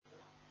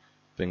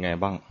เป็นไง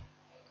บ้าง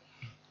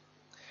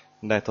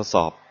ได้ทดส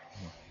อบ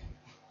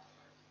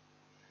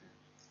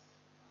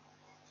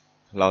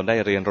เราได้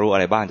เรียนรู้อะ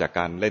ไรบ้างจากก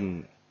ารเล่น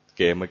เ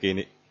กมเมื่อกี้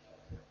นี้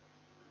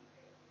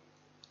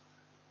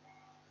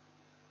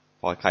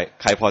พอ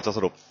ใครพอจะส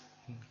รุป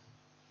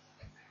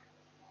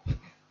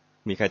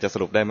มีใครจะส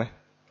รุปได้ไหม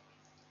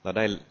เราไ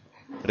ด้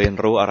เรียน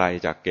รู้อะไร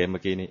จากเกมเมื่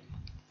อกี้นี้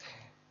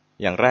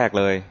อย่างแรก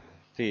เลย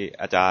ที่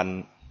อาจาร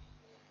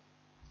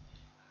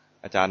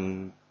ย์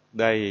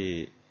ได้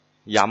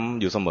ย้ำ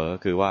อยู่เสมอ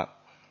คือว่า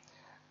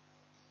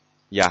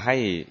อย่าให้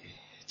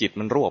จิต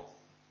มันรวบ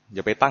อ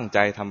ย่าไปตั้งใจ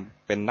ท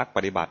ำเป็นนักป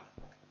ฏิบัติ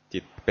จิ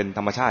ตเป็นธ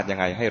รรมชาติยัง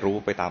ไงให้รู้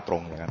ไปตามตร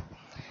งอย่างนั้น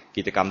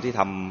กิจกรรมที่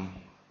ท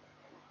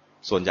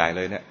ำส่วนใหญ่เ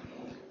ลยเนี่ย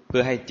เพื่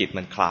อให้จิต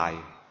มันคลาย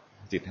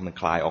จิตให้มัน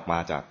คลายออกมา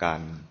จากก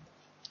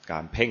า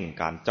รเพ่ง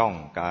การจ้อง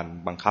การ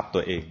บังคับตั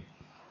วเอง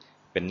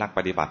เป็นนักป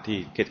ฏิบัติที่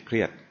เครี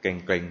ยดเก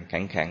ร็ง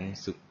แข็ง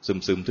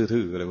ซึม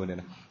ทื่อๆอะไรพวกนี้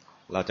นะ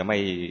เราจะไม่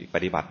ป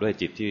ฏิบัติด้วย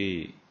จิตที่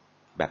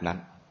แบบนั้น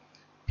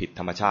ผิด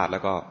ธรรมชาติแล้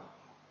วก็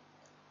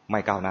ไม่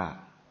ก้าวหน้า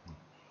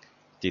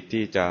จิต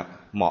ที่จะ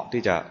เหมาะ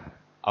ที่จะ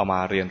เอามา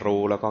เรียน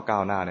รู้แล้วก็ก้า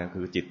วหน้าเนี่ย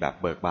คือจิตแบบ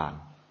เบิกบาน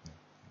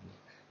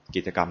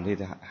กิจกรรมที่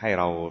จะให้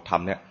เราท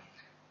ำเนี่ย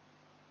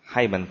ใ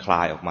ห้มันคล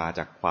ายออกมาจ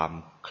ากความ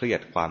เครีย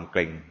ดความเก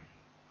ร็ง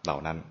เหล่า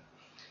นั้น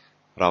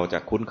เราจะ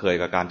คุ้นเคย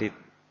กับการที่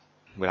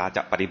เวลาจ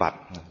ะปฏิบัติ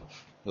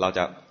เราจ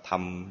ะท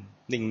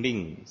ำนิ่ง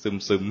ๆ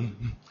ซึม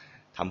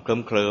ๆทำเค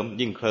ลิ้ม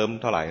ยิ่งเคลิ้ม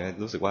เท่าไหร่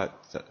รู้สึกว่า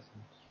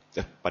จ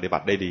ะปฏิบั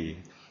ติได้ดี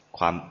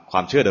คว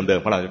ามเชื่อเดิม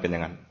ๆของเราจะเป็นอย่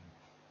างนั้น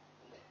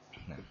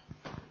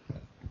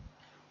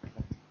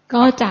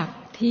ก็จาก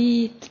ที่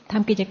ท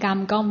ำกิจกรรม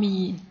ก็มี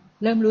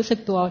เริ่มรู้สึก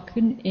ตัว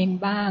ขึ้นเอง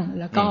บ้าง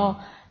แล้วก็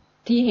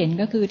ที่เห็น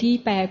ก็คือที่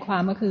แปลควา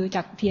มก็คือจ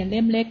ากเทียนเ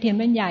ล่มเล็กเทียน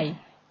เล่มใหญ่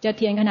จะเ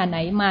ทียนขนาดไหน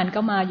มาร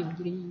ก็มาอยู่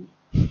ดี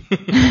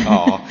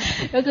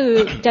ก็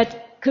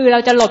คือเรา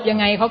จะหลบยัง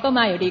ไงเขาก็ม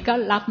าอยู่ดีก็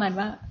รับมัน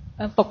ว่า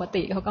ปก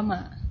ติเขาก็มา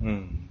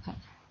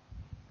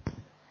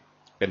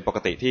เป็นปก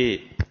ติที่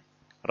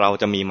เรา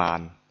จะมีมา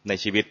รใน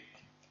ชีวิต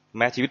แ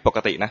ม้ชีวิตปก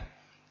ตินะ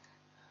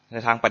ใน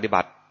ทางปฏิ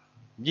บัติ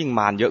ยิ่ง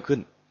มารเยอะขึ้น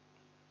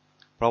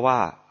เพราะว่า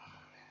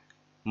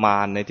มา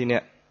รในที่เนี้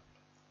ย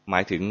หมา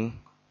ยถึง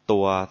ตั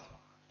ว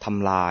ท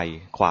ำลาย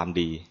ความ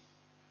ดี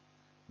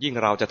ยิ่ง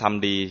เราจะท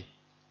ำดี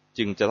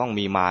จึงจะต้อง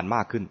มีมารม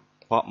ากขึ้น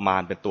เพราะมา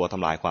รเป็นตัวท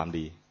ำลายความ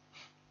ดี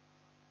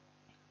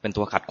เป็น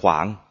ตัวขัดขวา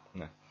ง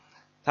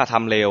ถ้าท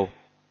ำเลว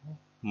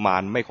มา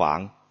รไม่ขวาง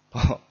เพร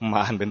าะม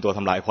ารเป็นตัวท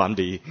ำลายความ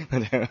ดี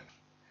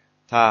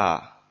ถ้า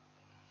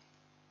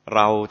เ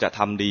ราจะท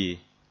ำดี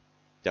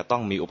จะต้อ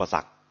งมีอุปสร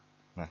รค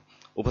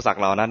อุปสรรค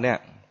เหล่านั้นเนี่ย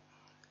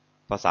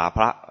ภาษาพ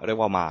ระเรียก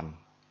ว่ามา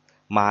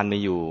รมี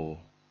อยู่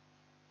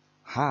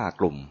5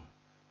กลุ่ม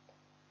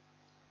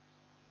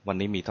วัน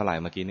นี้มีเท่าไหร่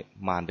เมื่อกี้นี้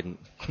มารเป็น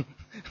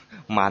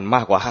มารม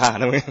ากกว่า5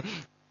นะ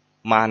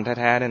มาร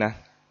แท้ๆเนี่ยนะ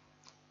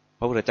พ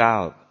ระพุทธเจ้า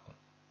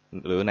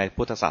หรือใน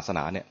พุทธศาสน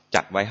าเนี่ย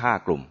จัดไว้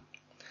5กลุ่ม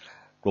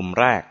กลุ่ม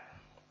แรก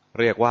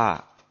เรียกว่า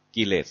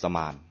กิเลสม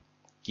าร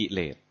กิเล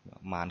ส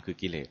มารคือ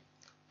กิเลส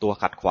ตัว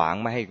ขัดขวาง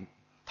ไม่ให้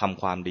ท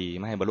ำความดี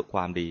ไม่ให้บรรลุคว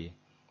ามดี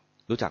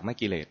รู้จักไหม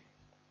กิเลส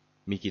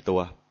มีกี่ตั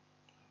ว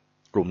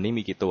กลุ่มนี้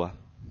มีกี่ตัว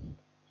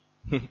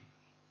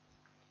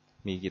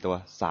มีกี่ตัว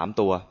3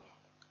ตัว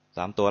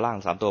3ตัวล่าง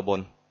3ตัวบ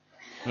น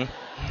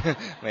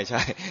ไม่ใ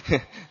ช่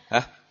ฮ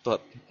ะ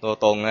ตัว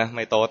ตรงนะไ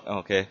ม่โต๊ดโ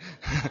อเค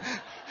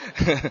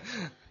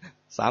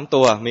 3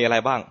ตัวมีอะไร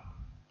บ้าง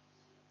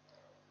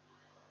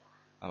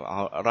เอ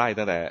าไล่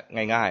ตั้งแต่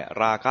ง่าย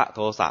ๆราคะโท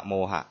สะโม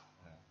หะ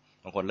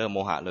บางคนเริ่มโม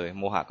หะเลย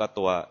โมหะก็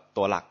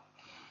ตัวหลัก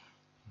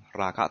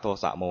ราคะโท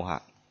สะโมหะ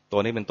ตั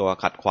วนี้เป็นตัว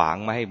ขัดขวาง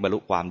ไม่ให้บรรลุ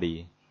ความดี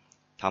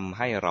ทำใ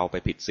ห้เราไป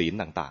ผิดศีล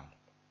ต่าง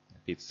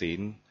ๆผิดศีล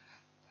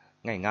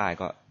ง่าย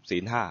ๆก็ศี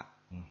ล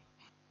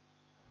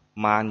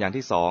5มารอย่าง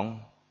ที่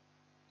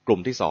2กลุ่ม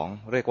ที่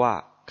2เรียกว่า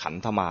ขัน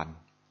ธมาร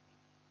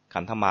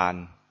ขันธมาร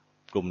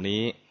กลุ่ม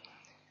นี้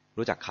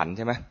รู้จักขันใ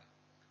ช่ไหม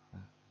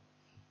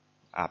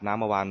อาบน้ำ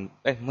เมื่อวาน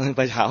เ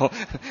มื่อเช้า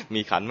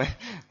มีขันไหม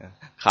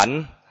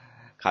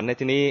ขันใน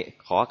ที่นี้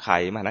ขอไข่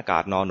มหานากา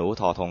ศนอหนู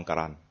ทอทงก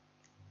รัน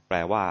แปล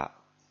ว่า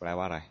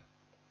อะไร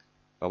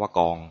แปลว่าก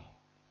อง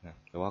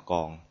แปลว่าก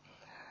อง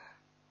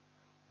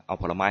เอา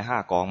ผลไม้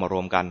5กองมาร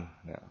วมกัน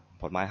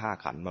ผลไม้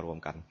5ขันมารวม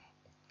กัน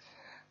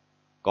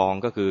กอง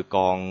ก็คือก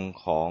อง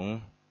ของ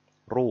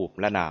รูป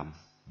และนาม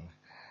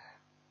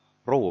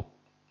รูป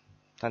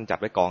ท่านจัด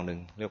ไว้กองหนึ่ง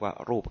เรียกว่า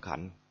รูปขั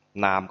น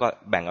นามก็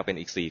แบ่งออกเป็น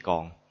อีก4กอ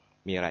ง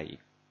มีอะไรอี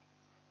ก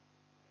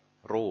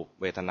รูป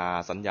เวทนา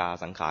สัญญา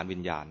สังขารวิ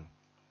ญญาณ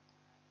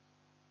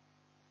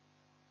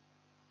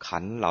ขั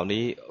นเหล่า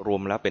นี้รว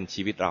มแล้วเป็น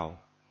ชีวิตเรา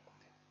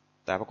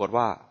แต่ปรากฏ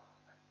ว่า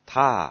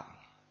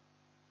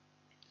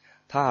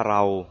ถ้าเร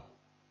า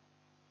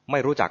ไม่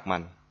รู้จัก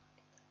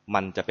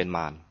มันจะเป็นม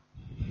าร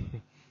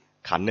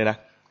ขันเนี่ยนะ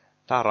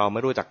ถ้าเราไ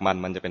ม่รู้จัก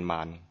มันจะเป็นม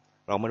าร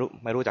เราไ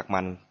ม่รู้จักมั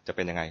นจะเ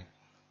ป็นยังไง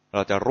เร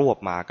าจะรวบ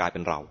มากลายเป็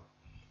นเรา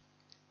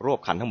รวบ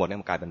ขันทั้งหมดเนี่ย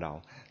มันกลายเป็นเรา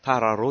ถ้า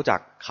เรารู้จัก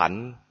ขัน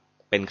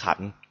เป็นขัน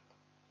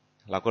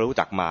เราก็รู้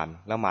จักมาร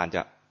แล้วมารจ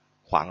ะ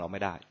ขวางเราไ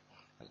ม่ได้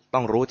ต้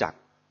องรู้จัก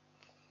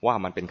ว่า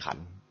มันเป็นขัน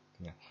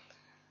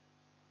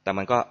แต่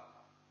มันก็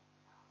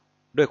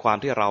ด้วยความ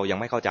ที่เรายัง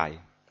ไม่เข้าใจ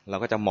เรา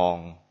ก็จะมอง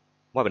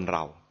ว่าเป็นเร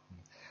า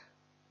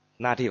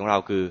หน้าที่ของเรา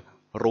คือ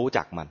รู้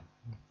จักมัน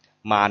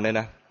มารเนี่ย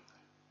นะ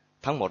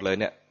ทั้งหมดเลย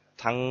เนี่ย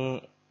ทั้ง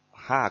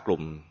5 ก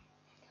ลุ่ม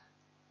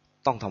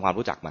ต้องทำความ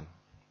รู้จักมัน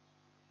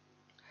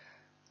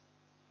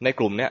ใน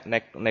กลุ่มเนี้ย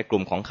ในก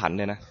ลุ่มของขันธ์เ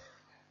นี่ยนะ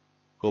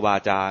ครูบาอ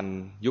าจารย์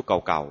ยุค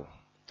เก่า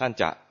ๆท่าน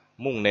จะ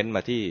มุ่งเน้นม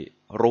าที่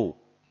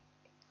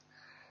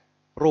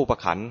รูป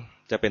ขันธ์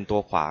จะเป็นตั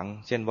วขวาง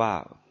เช่นว่า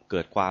เกิ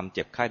ดความเ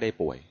จ็บไข้ได้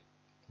ป่วย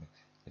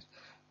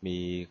มี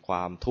คว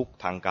ามทุกข์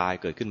ทางกาย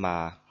เกิดขึ้นมา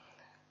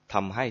ท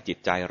ำให้จิต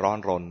ใจร้อน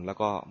รนแล้ว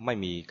ก็ไม่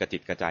มีกระจิ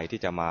ตกระใจที่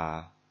จะมา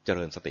เจ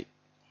ริญสติ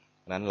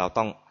นั้นเรา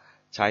ต้อง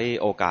ใช้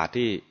โอกาส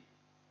ที่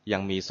ยั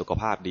งมีสุข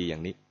ภาพดีอย่า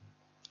งนี้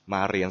ม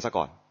าเรียนซะ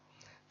ก่อน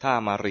ถ้า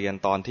มาเรียน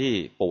ตอนที่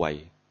ป่วย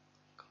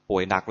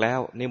หนักแล้ว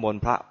นิมน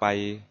ต์พระไป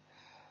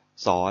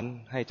สอน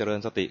ให้เจริญ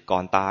สติก่อ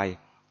นตาย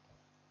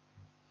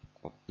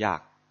ยา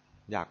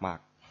กมาก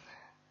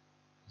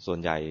ส่วน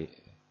ใหญ่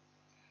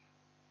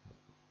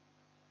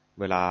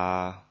เวลา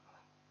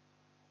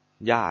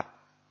ญาติ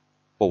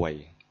ป่วย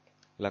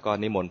แล้วก็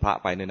นิมนต์พระ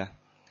ไปเนี่ยนะ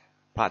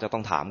พระจะต้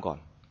องถามก่อน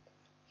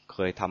เค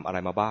ยทำอะไร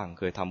มาบ้าง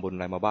เคยทำบุญอ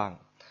ะไรมาบ้าง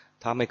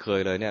ถ้าไม่เคย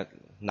เลยเนี่ย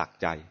หนัก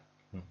ใจ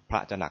พระ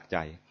จะหนักใจ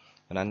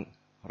เพราะนั้น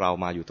เรา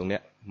มาอยู่ตรงเนี้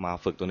ยมา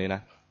ฝึกตรงนี้น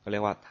ะก็เรี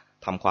ยกว่า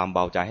ทำความเบ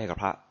าใจให้กับ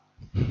พระ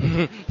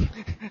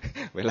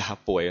เวลา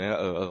ป่วยเนี่ย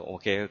โอ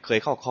เคเคย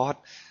เข้าคอร์ส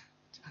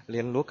เรี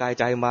ยนรู้กาย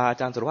ใจมาอา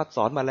จารย์สุรวัตรส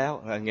อนมาแล้ว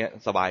อะไรเงี้ย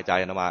สบายใจ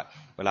นะมา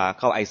เวลา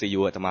เข้า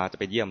ICU อาตมาจะ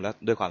ไปเยี่ยมแล้ว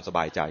ด้วยความสบ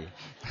ายใจ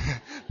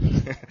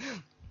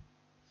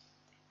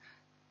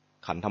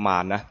ขันธมา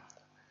รนะ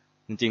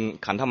จริง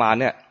ๆขันธมาร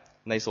เนี่ย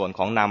ในส่วนข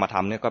องนามธร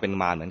รมเนี่ยก็เป็น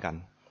มารเหมือนกัน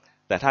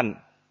แต่ท่าน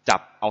จั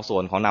บเอาส่ว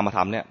นของนามธร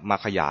รมเนี่ยมา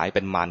ขยายเ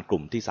ป็นมารก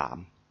ลุ่มที่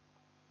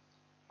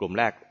3กลุ่ม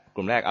แ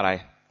รกอะไร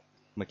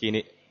เมื่อกี้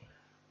นี้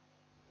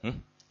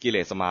กิเล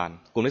สมาร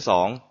กลุ่มที่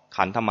2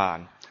ขันธมาร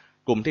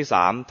กลุ่มที่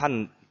3ท่าน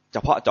เฉ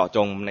พาะเจาะจ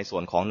งในส่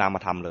วนของนาม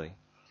ธรรมเลย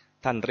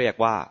ท่านเรียก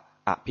ว่า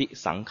อภิ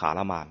สังขาร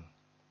มาร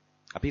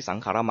อภิสัง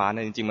ขารมารเ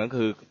นี่ยจริงๆมันก็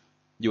คือ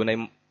อยู่ใน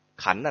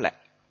ขันธ์นั่นแหละ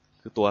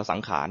คือตัวสัง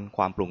ขารค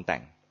วามปรุงแต่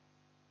ง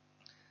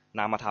น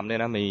ามธรรมเนี่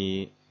ยนะ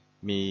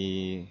มี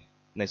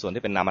ในส่วน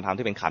ที่เป็นนามธรรม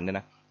ที่เป็นขันธ์เนี่ย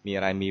นะมีอ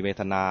ะไรมีเว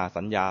ทนา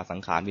สัญญาสัง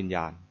ขารวิญญ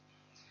าณ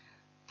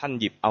ท่าน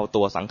หยิบเอา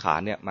ตัวสังขาร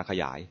เนี่ยมาข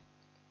ยาย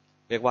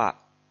เรียกว่า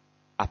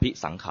อภิ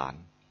สังขาร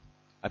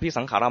อภิ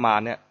สังขารมาร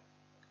เนี่ย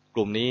ก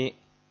ลุ่มนี้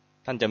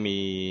ท่านจะมี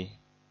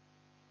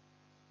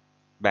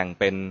แบ่ง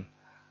เป็น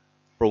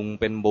ปรุง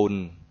เป็นบุญ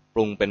ป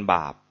รุงเป็นบ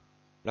าป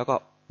แล้วก็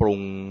ปรุ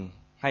ง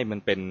ให้มัน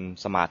เป็น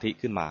สมาธิ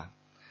ขึ้นมา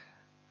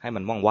ให้มั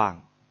นว่าง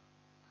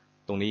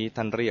ๆตรงนี้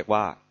ท่านเรียก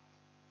ว่า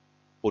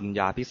ปุญญ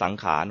าภิสัง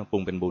ขารปรุ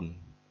งเป็นบุญ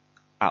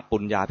อปุ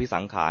ญญาภิ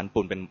สังขารป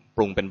รุง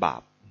เป็นบา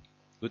ป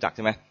รู้จักใ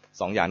ช่ไหม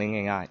2 อย่างนี้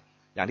ง่าย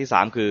ๆอย่างที่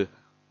3คือ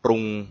ปรุ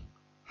ง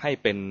ให้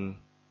เป็น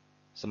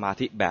สมา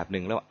ธิแบบห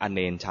นึ่งแล้วอเน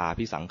นชา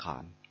ภิสังขา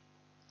ร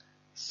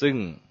ซึ่ง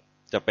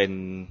จะเป็น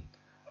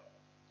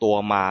ตัว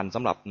มารส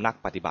ำหรับนัก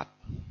ปฏิบัติ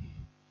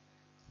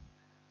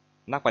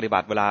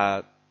เวลา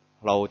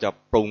เราจะ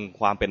ปรุง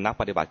ความเป็นนัก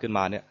ปฏิบัติขึ้นม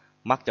าเนี่ย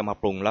มักจะมา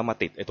ปรุงแล้วมา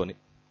ติดไอ้ตัวนี้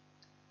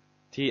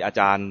ที่อาจ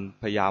ารย์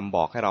พยายามบ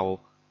อกให้เรา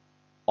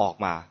ออก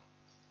มา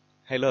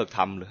ให้เลิกท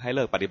ำหรือให้เ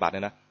ลิกปฏิบัติน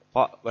ะเพร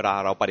าะเวลา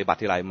เราปฏิบัติ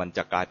ทีไรมันจ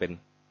ะกลายเป็น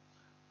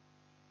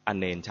อ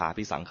เนนชา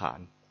ภิสังขาร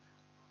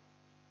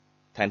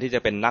แทนที่จะ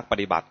เป็นนักป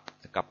ฏิบัติ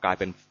กลับกลาย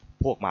เป็น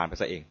พวกมารไป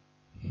ซะเอง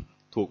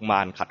ถูกมา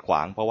รขัดขว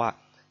างเพราะว่า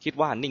คิด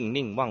ว่า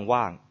นิ่งๆ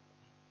ว่าง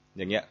ๆอ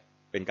ย่างเงี้ย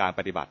เป็นการป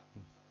ฏิบัติ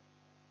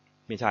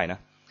ไม่ใช่นะ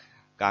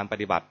การป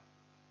ฏิบัติ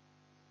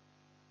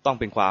ต้อง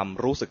เป็นความ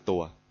รู้สึกตั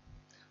ว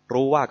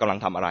รู้ว่ากำลัง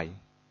ทำอะไร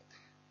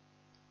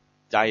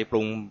ใจป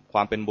รุงคว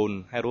ามเป็นบุญ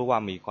ให้รู้ว่า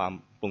มีความ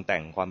ปรุงแต่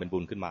งความเป็นบุ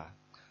ญขึ้นมา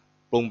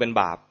ปรุงเป็น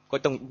บาปก็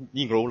ต้อง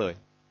ยิ่งรู้เลย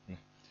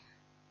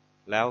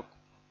แล้ว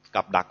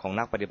กับดักของ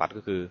นักปฏิบัติ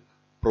ก็คือ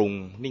ปรุง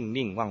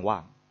นิ่งๆว่า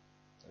ง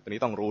ๆตอน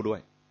นี้ต้องรู้ด้วย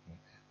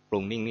ปรุ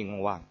งนิ่ง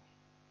ๆว่าง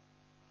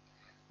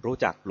ๆรู้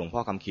จักหลวงพ่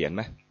อคำเขียนไห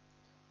ม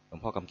หลวง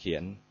พ่อคำเขีย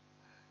น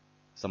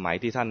สมัย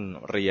ที่ท่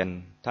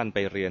านไป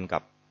เรียนกั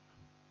บ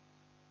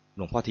ห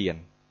ลวงพ่อเทียน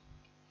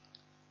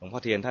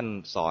ท่าน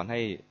สอนให้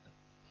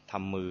ท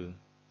ำมือ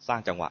สร้า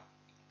งจังหวะ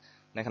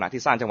ในขณะ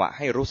ที่สร้างจังหวะใ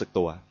ห้รู้สึก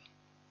ตัว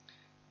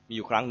มีอ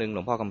ยู่ครั้งหนึ่งหล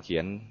วงพ่อคำเขี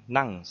ยน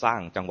นั่งสร้า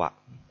งจังหวะ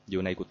อ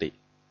ยู่ในกุฏิ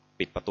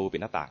ปิดประตูปิด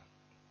หน้าต่าง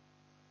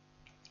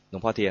หลว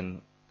งพ่อเทียน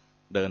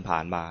เดินผ่า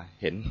นมา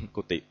เห็น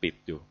กุฏิปิด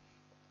อยู่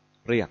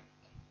เรียก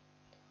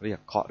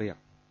เคาะเรียก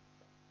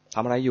ท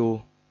ำอะไรอยู่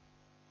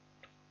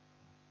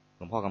ห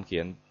ลวงพ่อคำเขี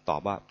ยนตอ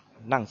บว่า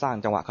นั่งสร้าง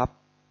จังหวะครับ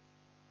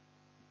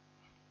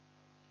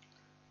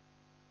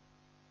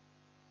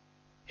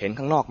เห็น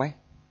ข้างนอกไหม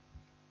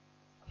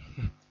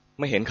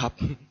ไม่เห็นครับ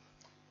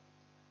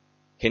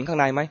เห็นข้าง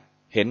ในไหม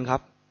เห็นครั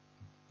บ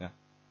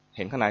เ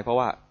ห็นข้างในเพราะ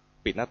ว่า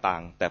ปิดหน้าต่า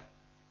งแ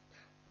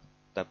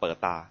ต่เปิด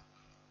ตา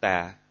แต่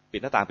ปิด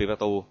หน้าต่างปิดปร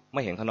ะตูไ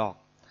ม่เห็นข้างนอก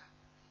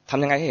ท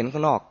ำยังไงให้เห็นข้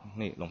างนอก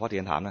นี่หลวงพ่อเที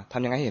ยนถามนะท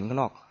ำยังไงให้เห็นข้าง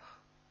นอก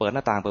เปิดหน้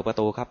าต่างเปิดประ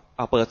ตูครับเ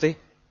อาเปิดสิ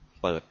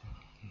เปิด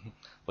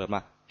ม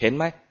าเห็นไ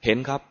หมเห็น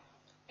ครับ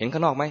เห็นข้า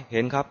งนอกไหมเ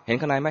ห็นครับเห็น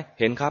ข้างในไหม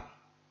เห็นครับ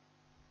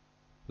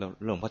แล้ว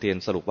หลวงพ่อเทียน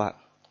สรุปว่า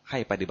ให้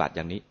ปฏิบัติอ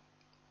ย่างนี้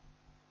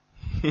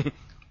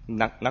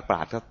นักปร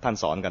าชญ์ท่าน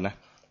สอนกันนะ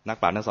นัก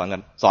ปราชญ์ท่านสอนกั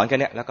นสอนแค่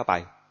นี้แล้วก็ไป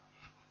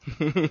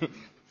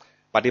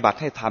ปฏิบัติ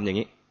ให้ทำอย่าง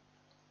นี้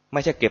ไ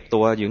ม่ใช่เก็บตั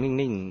วอยู่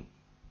นิ่ง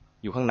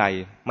ๆอยู่ข้างใน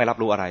ไม่รับ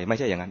รู้อะไรไม่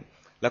ใช่อย่างนั้น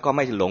แล้วก็ไ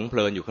ม่หลงเพ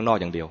ลินอยู่ข้างนอก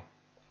อย่างเดียว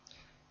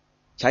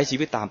ใช้ชี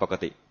วิตตามปก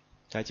ติ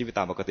ใช้ชีวิตต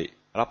ามปกติ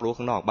รับรู้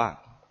ข้างนอกบ้าง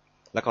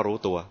แล้วก็รู้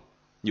ตัว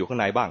อยู่ข้าง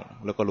ในบ้าง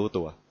แล้วก็รู้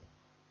ตัว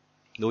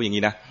รู้อย่าง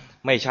นี้นะ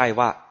ไม่ใช่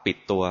ว่าปิด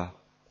ตัว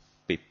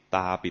ปิดต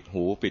าปิด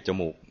หูปิดจ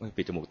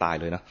มูกตาย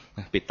เลยนะ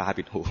ปิดตา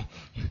ปิดหู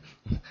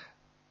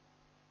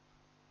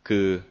คื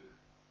อ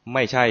ไ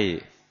ม่ใช่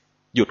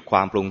หยุดคว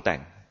ามปรุงแต่ง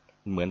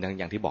เหมือน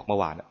อย่างที่บอกเมื่อ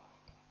วาน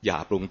อย่า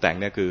ปรุงแต่ง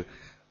เนี่ยคือ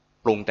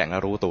ปรุงแต่งแล้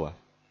วรู้ตัว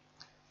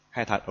ใ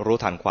ห้รู้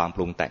ทันความป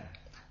รุงแต่ง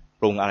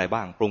ปรุงอะไร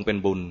บ้างปรุงเป็น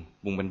บุญ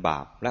ปรุงเป็นบา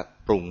ปและ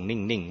ปรุง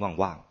นิ่ง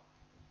ๆว่าง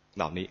ๆเ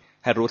หล่านี้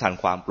ให้รู้ทัน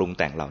ความปรุง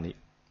แต่งเหล่านี้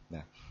น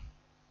ะ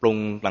ปรุง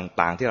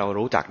ต่างๆที่เรา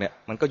รู้จักเนี่ย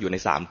มันก็อยู่ใน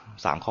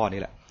สามข้อนี้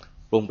แหละ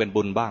ปรุงเป็น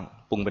บุญบ้าง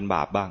ปรุงเป็นบ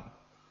าปบ้าง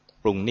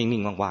ปรุงนิ่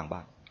งๆว่างๆบ้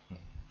าง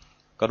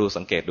ก็ดู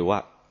สังเกตดูว่า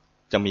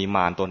จะมีม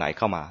ารตัวไหนเ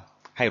ข้ามา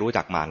ให้รู้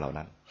จักมารเหล่า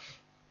นั้น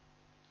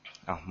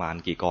มาร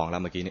กี่กองแล้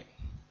วเมื่อกี้นี้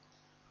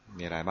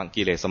มีอะไรบ้าง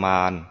กิเลสม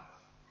าร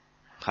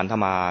ขันธ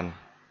มาร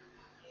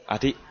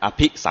อ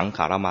ภิสังข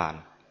ารมาร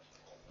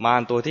มา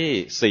รตัวที่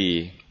สี่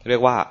เรีย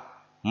กว่า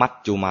มัจ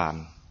จุมาร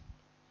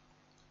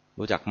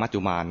รู้จักมัจจุ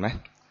มารไหม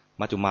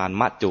มัจจุมาร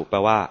มัจจุแปล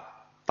ว่า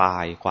ตา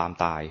ยความ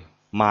ตาย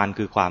มาร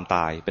คือความต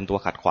ายเป็นตัว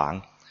ขัดขวาง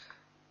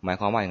หมาย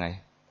ความว่ายังไง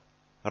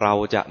เรา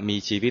จะมี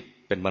ชีวิต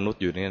เป็นมนุษ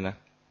ย์อยู่นี่นะ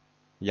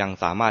ยัง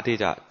สามารถที่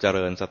จะเจ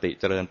ริญสติ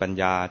เจริญปัญ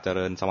ญาเจ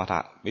ริญสมถะ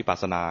วิปัส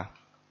สนา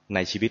ใน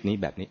ชีวิตนี้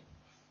แบบนี้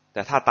แ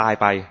ต่ถ้าตาย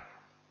ไป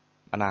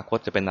อนาคต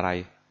จะเป็นอะไร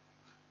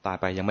ตาย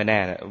ไปยังไม่แน่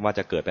ว่าจ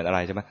ะเกิดเป็นอะไร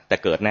ใช่ไหมแต่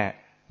เกิดแน่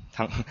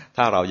ทั้ง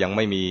ถ้าเรายังไ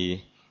ม่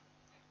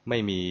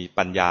มี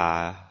ปัญญา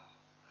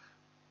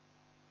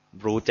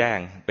รู้แจ้ง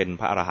เป็น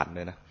พระอรหันต์เล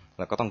ยนะเ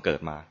ราก็ต้องเกิด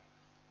มา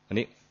อัน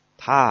นี้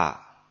ถ้า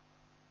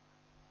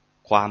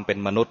ความเป็น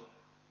มนุษย์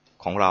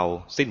ของเรา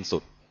สิ้นสุ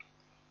ด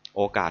โ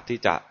อกาสที่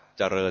จะ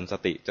เจริญส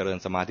ติเจริญ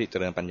สมาธิเจ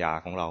ริญปัญญา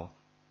ของเรา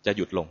จะห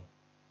ยุดลง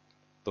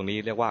ตรงนี้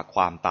เรียกว่าค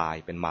วามตาย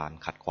เป็นมาร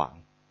ขัดขวาง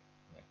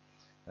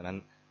ดังนั้น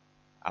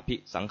อภิ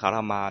สังขาร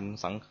มาร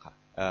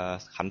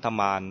ขันธ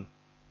มาร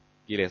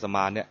กิเลสม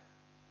ารเนี่ย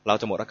เรา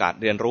จะหมดโอกาส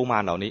เรียนรู้มา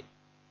รเหล่านี้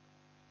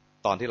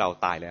ตอนที่เรา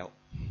ตายแล้ว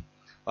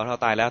ตอนเรา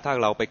ตายแล้วถ้า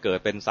เราไปเกิด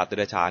เป็นสัตว์เด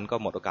รัจฉานก็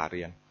หมดโอกาสเ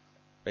รียน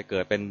ไปเกิ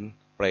ดเป็น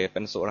เปรตเ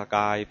ป็นสุรก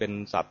ายเป็น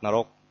สัตว์นร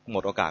กหม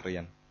ดโอกาสเรีย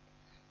น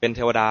เป็นเท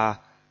วดา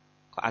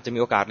อาจจะมี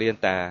โอกาสเรียน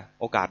แต่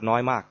โอกาสน้อ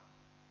ยมาก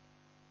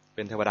เ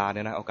ป็นเทวดาเ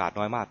นี่ยนะโอกาส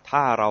น้อยมากถ้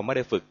าเราไม่ไ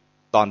ด้ฝึก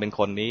ตอนเป็น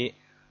คนนี้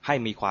ให้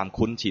มีความ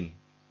คุ้นชิน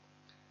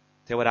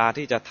เทวดา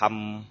ที่จะท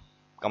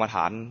ำกรรมฐ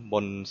านบ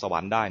นสวร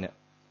รค์ได้เนี่ย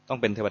ต้อง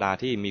เป็นเทวดา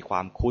ที่มีคว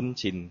ามคุ้น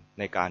ชิน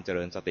ในการเจ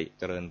ริญสติ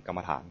เจริญกรรม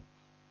ฐาน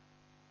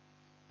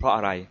เพราะอ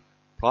ะไร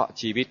เพราะ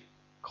ชีวิต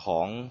ขอ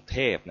งเท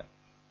พเนี่ย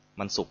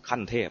มันสุขขั้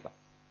นเทพ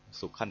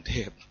สุขขั้นเท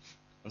พ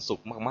มันสุ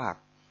ขมาก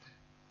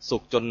ๆสุ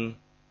ขจน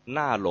ห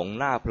น้าหลง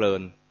หน้าเพลิ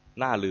น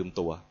หน้าลืม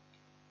ตัว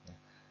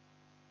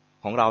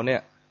ของเราเนี่ย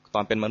ต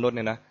อนเป็นมนุษย์เ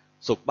นี่ยนะ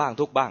สุขบ้าง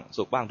ทุกบ้าง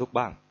สุขบ้างทุก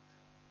บ้าง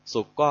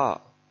สุขก็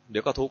เดี๋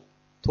ยวก็ทุก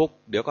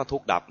เดี๋ยวก็ทุ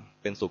กดับ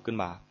เป็นสุขขึ้น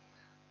มา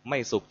ไม่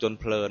สุขจน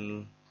เพลิน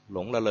หล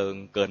งระเริง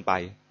เกินไป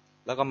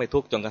แล้วก็ไม่ทุ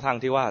กข์จนกระทั่ง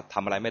ที่ว่าท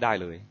ำอะไรไม่ได้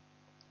เลย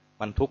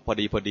มันทุกข์พอ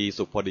ดี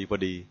สุขพอ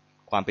ดี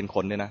ความเป็นค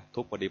นเนี่ยนะ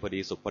ทุกข์พอดี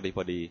สุขพอดีพ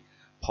อ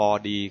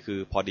ดีคือ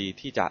พอดี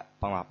ที่จะ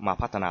มา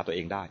พัฒนาตัวเอ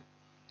งได้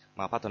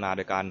มาพัฒนาโด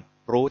ยการ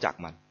รู้จัก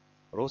มัน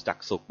รู้จัก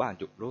สุขบ้าง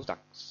รู้จัก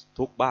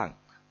ทุกข์บ้าง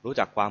รู้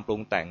จักความปรุ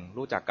งแต่ง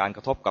รู้จักการก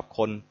ระทบกับค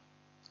น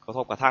กระท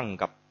บกระทั่ง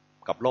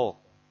กับโลก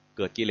เ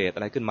กิดกิเลสอ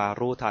ะไรขึ้นมา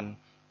รู้ทัน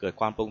เกิด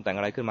ความปรุงแต่งอ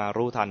ะไรขึ้นมา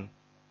รู้ทัน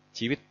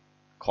ชีวิต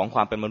ของคว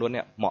ามเป็นมนุษย์เ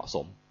นี่ยเหมาะส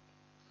ม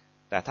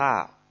แต่ถ้า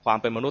ความ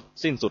เป็นมนุษย์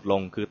สิ้นสุดล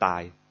งคือตา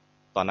ย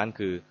ตอนนั้น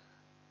คือ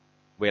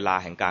เวลา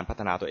แห่งการพั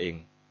ฒนาตัวเอง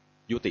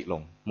ยุติล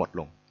งหมด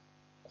ลง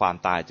ความ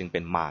ตายจึงเป็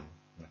นมา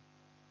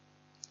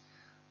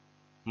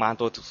ร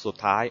ตัวสุด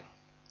ท้าย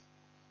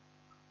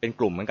เป็น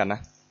กลุ่มเหมือนกันน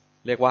ะ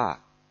เรียกว่า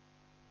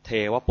เท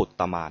วปุต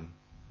ตมาร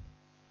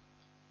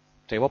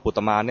เทวปุตต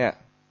มารเนี่ย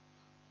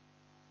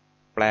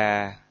แป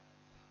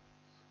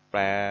ล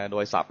โด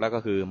ยศัพท์แล้วก็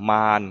คือม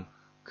าร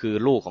คือ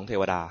ลูกของเท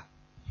วดา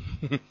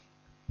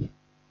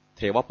เ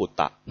ทวปุต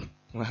ตะ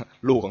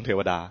ลูกของเทว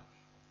ดา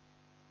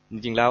จ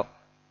ริงๆแล้ว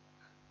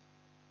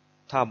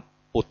ถ้า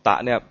ปุตตะ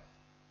เนี่ย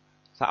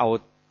ถ้าเอา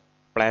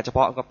แปลเฉพ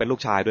าะก็เป็นลู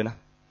กชายด้วยนะ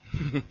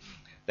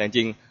แต่จ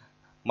ริง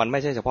ๆมันไม่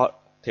ใช่เฉพาะ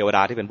เทวด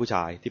าที่เป็นผู้ช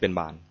ายที่เป็น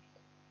มาร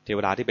เทว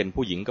ดาที่เป็น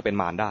ผู้หญิงก็เป็น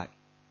มารได้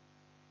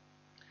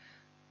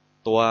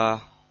ตัว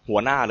หัว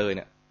หน้าเลยเ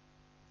นี่ย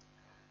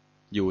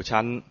อยู่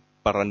ชั้น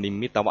ปรนิม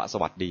มิตวส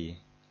วัสดี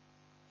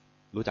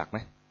รู้จักไหม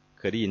เ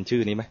คยได้ยินชื่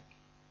อนี้ไหม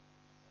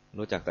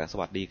รู้จักแต่ส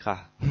วัสดีค่ะ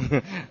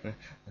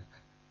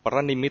ปร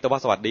นิมมิตว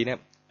สวัสดีเนี่ย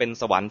เป็น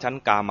สวรรค์ชั้น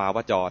กามาว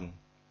จร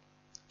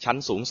ชั้น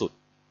สูงสุด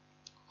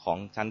ของ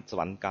ชั้นส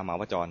วรรค์กามา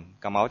วจ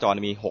ร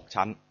มี6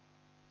ชั้น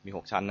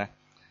นะ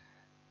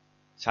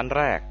ชั้นแ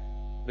รก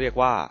เรียก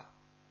ว่า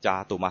จา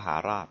ตุมหา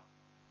ราช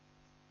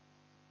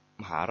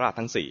มหาราช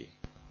ทั้งสี่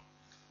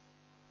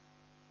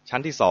ชั้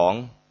นที่สอง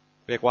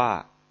เรียกว่า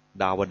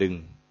ดาวดึง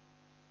ส์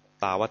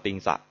ตาวติง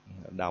สะ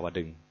ดาว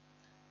ดึงส์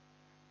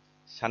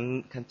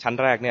ชั้น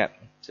แรกเนี่ย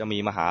จะมี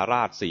มหาร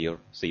าช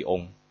สี่อ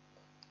งค์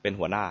เป็น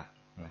หัวหน้า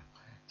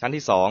ชั้น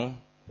ที่สอง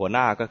หัวห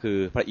น้าก็คือ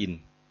พระอินทร์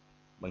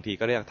บางที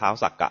ก็เรียกท้าว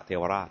สักกะเท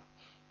วราช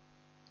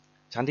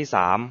ชั้นที่ส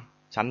าม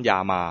ชั้นยา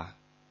ม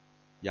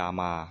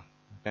า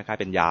คล้ายๆ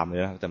เป็นยามเล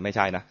ยนะแต่ไม่ใ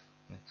ช่นะ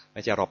ไ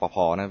ม่ใช่รปภ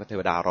นะเท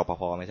วดารป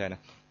ภไม่ใช่นะ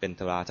เป็นเ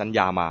ทวดาชั้นย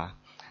ามา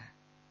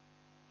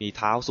มี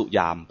ท้าวสุย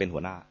ามเป็นหั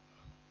วหน้า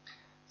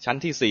ชั้น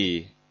ที่สี่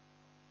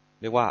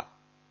เรียกว่า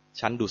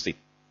ชั้นดุสิต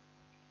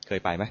เคย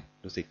ไปไหม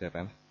ดุสิตเคยไป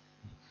ไหม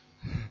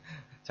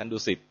ชั้นดุ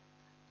สิ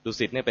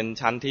ตเนี่ยเป็น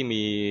ชั้นที่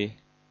มี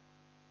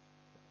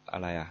อะ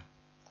ไร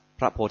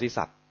พระโพธิ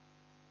สัตว์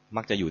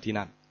มักจะอยู่ที่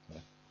นั่น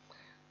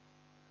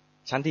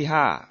ชั้นที่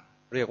ห้า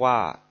เรียกว่า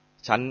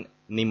ชั้น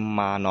นิมม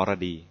านร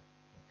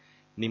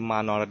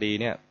ดี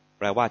เนี่ยแ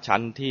ปลว่าชั้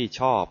นที่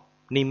ชอบ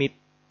นิมิต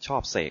ชอ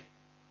บเสก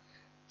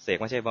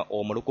ไม่ใช่ว่าโอ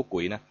มรุกกุ๊ก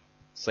กุ๋ยนะ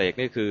เสก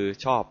นี่คือ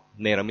ชอบ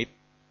เนรมิ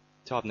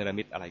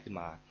ตอะไรขึ้น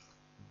มา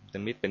เน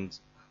รมิตเป็น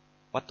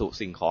วัตถุ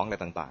สิ่งของอะไร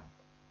ต่าง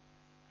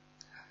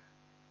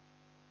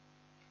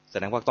ๆแส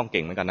ดงว่าต้องเ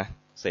ก่งเหมือนกันนะ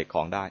เสกข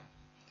องได้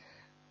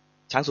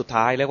ชั้นสุด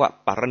ท้ายเรียกว่า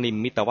ปรนิม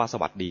มิตวส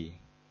วัสดี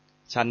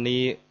ชั้น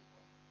นี้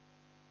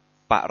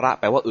ปะระ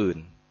แปลว่าอื่น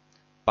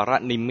ปร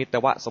นิมมิต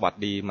วสวัส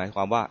ดีหมายค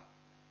วามว่า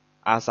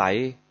อาศัย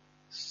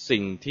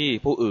สิ่งที่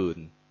ผู้อื่น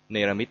เน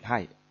รมิตให้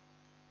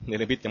เน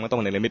รมิตยังไม่ต้อ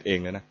งเนรมิตเอง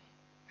เลยนะ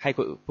ให้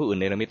ผู้อื่น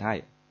เนรมิตใ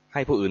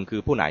ห้ผู้อื่นคื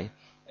อผู้ไหน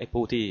ไอ้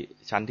ผู้ที่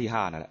ชั้นที่ห้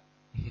านั่นแหละ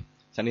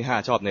ชั้นที่ห้า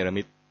ชอบเนร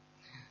มิต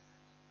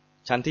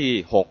ชั้นที่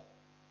หก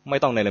ไม่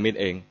ต้องเนรมิต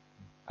เอง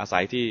อาศั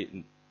ยที่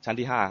ชั้น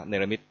ที่ห้าเน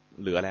รมิต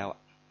เหลือแล้ว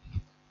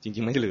จ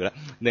ริงๆไม่เหลือแล้ว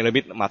เนรมิ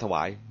ตมาถว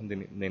าย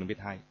เนรมิต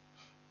ให้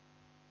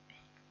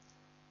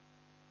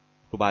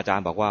ครูบาอาจาร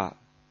ย์บอกว่า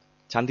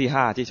ชั้นที่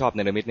ห้าที่ชอบเน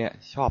รมิตเนี่ย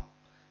ชอบ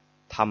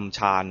ทำฌ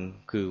าน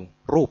คือ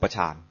รูปฌ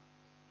าน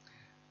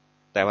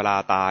แต่เวลา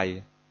ตาย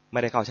ไม่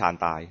ได้เข้าฌาน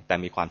ตายแต่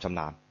มีความชำ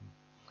นาญ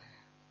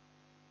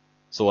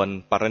ส่วน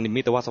ปรนิม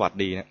มิตวสวัส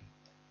ดีเนี่ย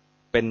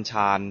เป็นฌ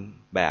าน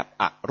แบบ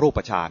อรูป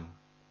ฌาน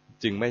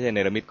จึงไม่ใช่เน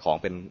รมิตของ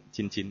เป็น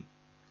ชิ้น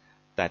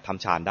ๆแต่ท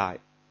ำฌานได้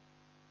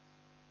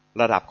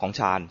ระดับของ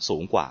ฌานสู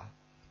งกว่า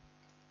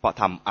เพราะ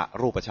ทำอ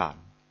รูปฌาน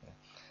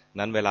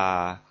นั้นเวลา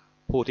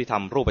ผู้ที่ท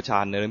ำรูปฌา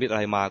นเนรมิตอะไ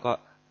รมาก็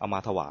เอามา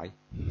ถวาย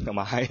เอา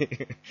มาให้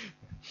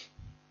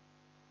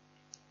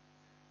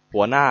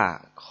หัวหน้า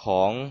ข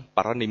องป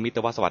รนิมมิต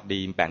วสวัสดี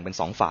แบ่งเป็น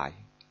สองฝ่า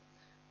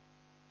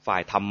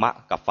ยธรรมะ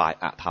กับฝ่าย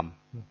อธรรม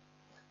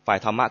ฝ่าย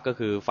ธรรมะก็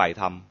คือฝ่าย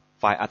ธรรม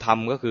ฝ่ายอธรรม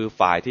ก็คือ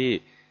ฝ่ายที่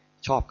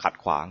ชอบขัด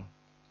ขวาง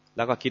แ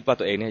ล้วก็คิดว่า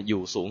ตัวเองเนี่ยอ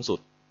ยู่สูง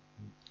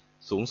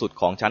สุด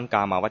ของชั้นก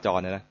ามาวจร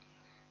เนี่ยนะ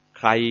ใ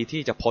คร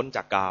ที่จะพ้นจ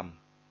ากกาม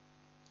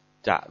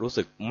จะรู้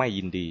สึกไม่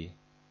ยินดี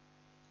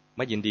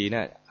เ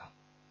นี่ย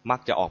มัก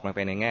จะออกมาไป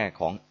ในแง่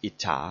ของอิจ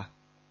ฉ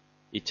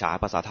า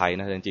ภาษาไทย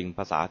นะจริงๆ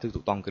ภาษาที่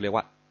ถูกต้องคือเรียก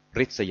ว่า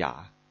ริษ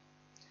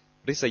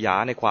ยา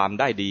ในความ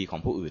ได้ดีของ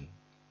ผู้อื่น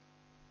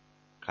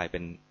ใครเป็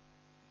น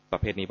ปร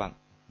ะเภทนี้บ้าง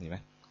เห็นไหม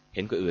เ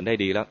ห็นคนอื่นได้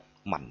ดีแล้ว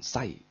หมั่นไ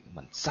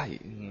ส้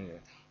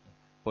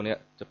พวกนี้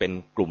จะเป็น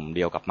กลุ่มเ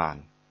ดียวกับมาร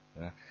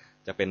นะ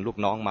จะเป็นลูก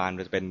น้องมาร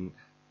จะเป็น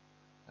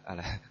อะไ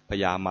รพ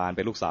ญามารเ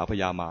ป็นลูกสาวพ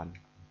ญามาร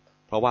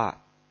เพราะว่า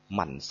ห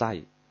มั่นไส้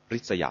ริ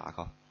ษยาเข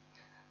า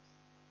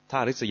ถ้า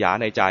ริษยา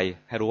ในใจ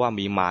ให้รู้ว่า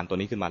มีมารตัว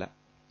นี้ขึ้นมาแล้ว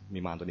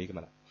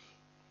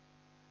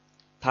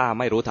ถ้า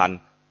ไม่รู้ทัน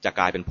จะ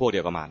กลายเป็นพวกเดี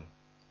ยวกับมาร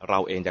เรา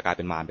เองจะกลายเ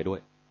ป็นมารไปด้วย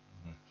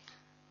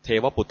เท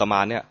วปุตตม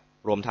ารเนี่ย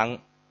รวมทั้ง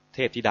เท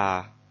พธิดา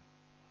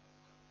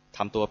ท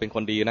ำตัวเป็นค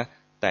นดีนะ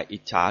แต่อิ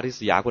จฉาริ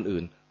ษยาคน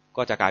อื่น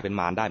ก็จะกลายเป็น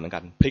มารได้เหมือนกั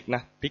นพลิก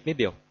นิด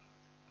เดียว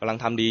กำลัง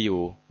ทำดีอยู่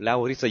แล้ว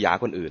ริษยา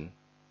คนอื่น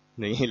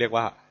นี่เรียก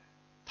ว่า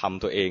ท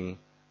ำตัวเอง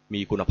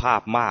มีคุณภาพ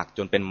มากจ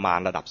นเป็นมา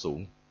รระดับสูง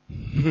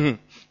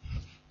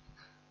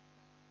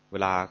เว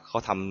ลาเขา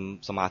ท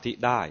ำสมาธิ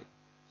ได้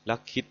แล้ว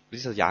คิด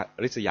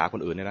ริษยาค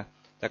นอื่นเนี่ยนะ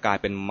จะกลาย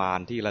เป็นมา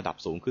รที่ระดับ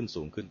สูง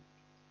ขึ้น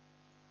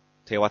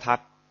เทวทัต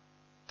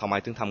ทำไม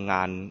ถึงทำง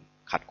าน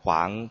ขัดขว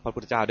างพระพุ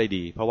ทธเจ้าได้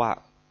ดีเพราะว่า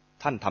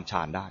ท่านทำฌ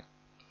านได้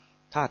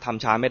ถ้าท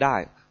ำฌานไม่ได้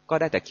ก็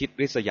ได้แต่คิด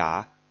ริษยา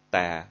แ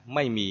ต่ไ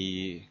ม่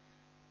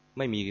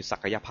มีศั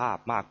กยภาพ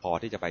มากพอ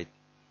ที่จะไป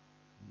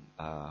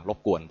รบ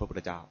กวนพระพุทธ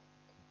เจ้า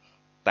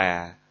แต่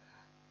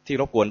ที่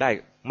รบกวนได้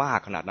มาก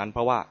ขนาดนั้นเพ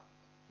ราะว่า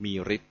มี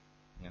ฤทธิ์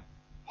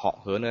เหาะ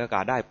เหินในอาก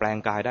าศได้แปลง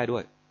กายได้ด้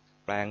วย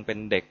แปลงเป็น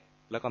เด็ก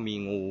แล้วก็มี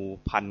งู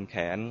พันแข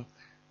น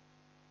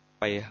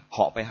ไปเห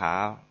าะไปหา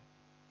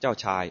เจ้า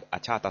ชายอา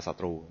ชาตศั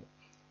ตรู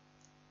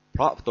เพ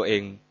ราะตัวเอ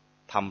ง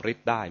ทำฤท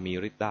ธิ์ได้มี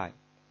ฤทธิ์ได้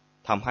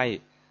ทำให้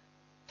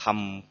ท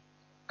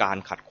ำการ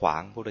ขัดขวา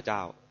งพระพุทธเจ้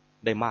า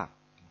ได้มาก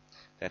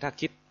แต่ถ้า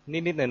คิด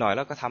นิดๆหน่อยๆแ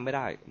ล้วก็ทำไม่ไ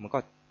ด้มันก็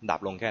ดับ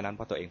ลงแค่นั้นเพ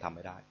ราะตัวเองทำไ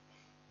ม่ได้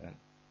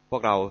พว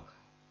กเรา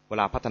เว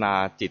ลาพัฒนา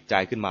จิตใจ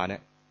ขึ้นมาเนี่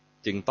ย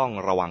จึงต้อง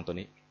ระวังตัว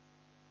นี้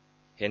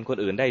เห็นคน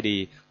อื่นได้ดี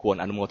ควร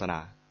อนุโมทนา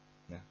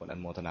ควรอ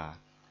นุโมทนา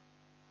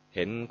เ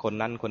ห็นคน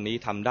นั้นคนนี้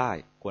ทำได้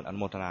ควรอนุ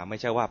โมทนาไม่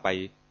ใช่ว่าไป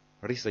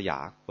ริษยา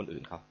คน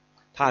อื่นเขา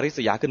ถ้าริษ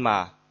ยาขึ้นมา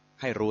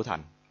ให้รู้ทั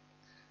น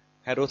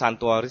ให้รู้ทัน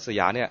ตัวริษ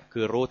ยาเนี่ยคื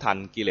อรู้ทัน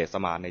กิเลส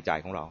มารในใจ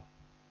ของเรา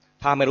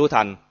ถ้าไม่รู้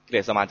ทันกิเล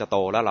สมารจะโต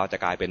แล้วเราจะ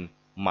กลายเป็น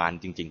มาร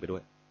จริงๆไปด้ว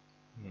ย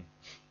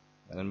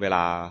ดังนั้นเวล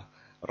า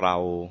เรา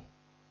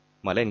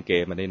มาเล่นเก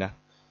มอันนี้นะ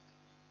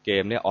เก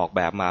มเนี่ยออกแ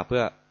บบมาเพื่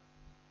อ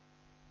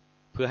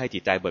ให้จิ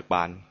ตใจเบิกบ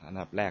านอัน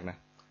ดับแรกนะ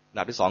อัน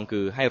ดับที่สองคื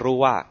อให้รู้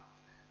ว่า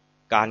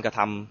การกระท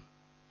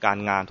ำการ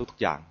งานทุก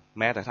ๆอย่าง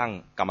แม้แต่ทั้ง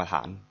กรรมฐ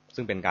าน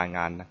ซึ่งเป็นการง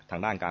านทา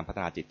งด้านการพัฒ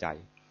นาจิตใจ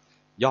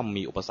ย่อม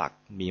มีอุปสรรค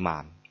มีมา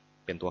ร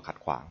เป็นตัวขัด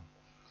ขวาง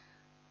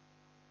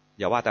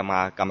อย่าว่าแต่มา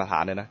กรรมฐา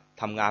นเลยนะ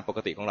ทำงานปก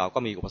ติของเราก็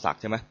มีอุปสรรค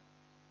ใช่ไหม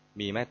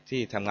มีไหม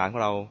ที่ทำงานขอ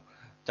งเรา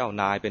เจ้า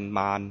นายเป็นม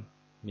าร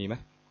มีไหม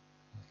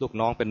ลูก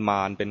น้องเป็นม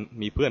าร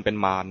มีเพื่อนเป็น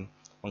มาร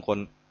บางคน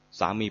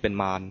สามีเป็น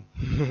มาร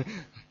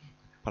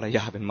ภรรย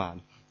าเป็นมาร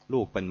ลู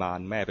กเป็นมาร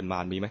แม่เป็นมา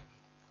รมีไหม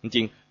จ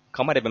ริงๆเข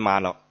าไม่ได้เป็นมาร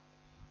หรอก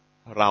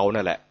เรา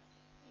นั่นแหละ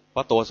เพร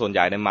าะตัวส่วนให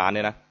ญ่ในมารเ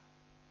นี่ยนะ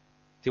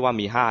ที่ว่า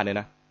มี5เนี่ย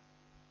นะ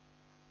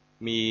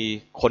มี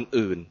คน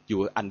อื่นอยู่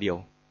อันเดียว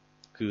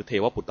คือเท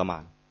วปุตตมา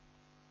ร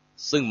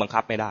ซึ่งบังคั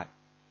บไม่ได้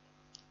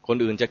คน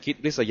อื่นจะคิด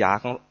ริษยา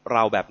ของเร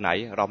าแบบไหน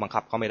เราบังคั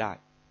บเขาไม่ได้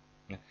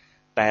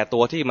แต่ตั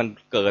วที่มัน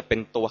เกิดเป็น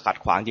ตัวขัด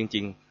ขวางจ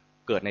ริง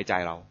ๆเกิดในใจ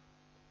เรา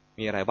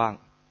มีอะไรบ้าง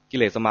กิ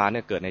เลสมารเ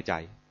นี่ยเกิดในใจ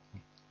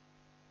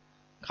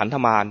ขันธ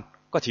มาร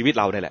ก็ชีวิต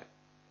เราเนี่ยแหละ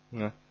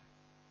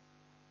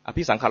อ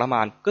ภิสังขารม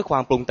ารก็ควา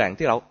มปรุงแต่ง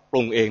ที่เราป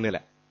รุงเองนี่แห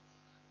ละ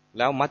แ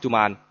ล้วมัจจุม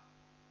าร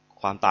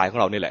ความตายของ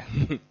เรานี่แหละ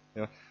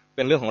เ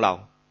ป็นเรื่องของเรา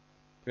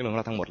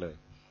ทั้งหมดเลย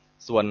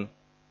ส่วน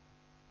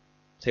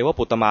เทว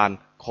ปุตตมาร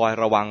คอย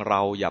ระวังเร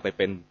าอย่าไปเ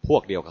ป็นพว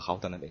กเดียวกับเขา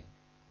เท่านั้นเอง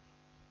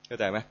เข้า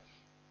ใจไหม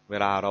เว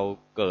ลาเรา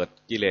เกิด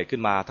กิเลสขึ้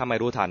นมาถ้าไม่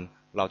รู้ทัน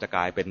เราจะก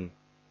ลายเป็น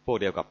พวก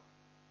เดียวกับ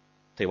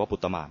เทวปุต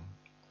ตมาร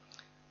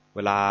เว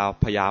ลา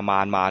พญามา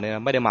รมาเนี่ย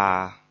ไม่ได้มา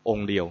อง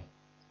ค์เดียว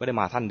ไม่ได้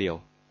มาท่านเดียว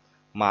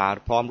มา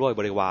พร้อมด้วย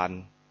บริวาร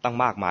ตั้ง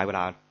มากมายเวล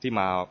าที่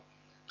มา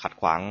ขัด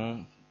ขวาง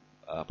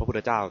พระพุทธ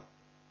เจ้า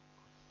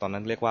ตอนนั้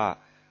นเรียกว่า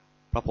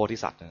พระโพธิ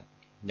สัตว์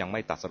ยังไม่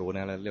ตรัสรู้น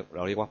ะเร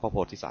าเรียกว่าพระโพ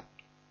ธิสัตว์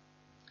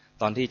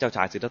ตอนที่เจ้าช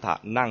ายสิทธัตถะ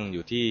นั่งอ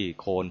ยู่ที่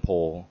โคนโพ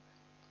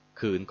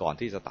คืนก่อน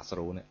ที่จะตรัส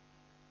รู้เนี่ย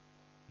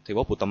ถือ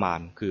ว่าปุตตมาร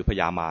คือพ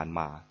ญามาร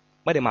มา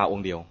ไม่ได้มาอง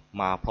ค์เดียว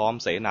มาพร้อม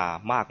เสนา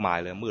มากมาย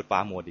เลยมืดฟ้า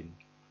มัวดิน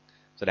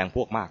แสดงพ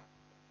วกมาก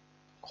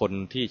คน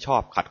ที่ชอ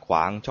บขัดขว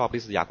างชอบริ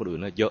ษยาคนอื่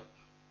นเนี่ยเยอ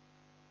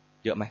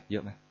ะไหม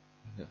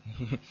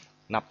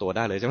นับตัวไ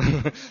ด้เลยใช่ไหม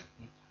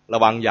ระ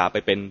วังอย่าไป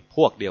เป็นพ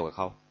วกเดียวกับเ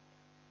ขา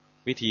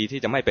วิธีที่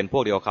จะไม่เป็นพ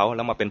วกเดียวกับเขาแ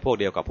ล้วมาเป็นพวก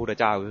เดียวกับพระพุทธ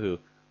เจ้าก็คือ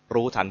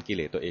รู้ทันกิเ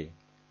ลสตัวเอง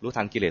รู้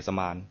ทันกิเลส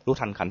มารรู้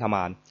ทันขันธม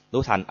าร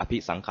รู้ทันอภิ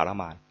สังขาร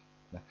มาร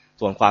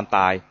ส่วนความต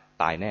า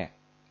ยแน่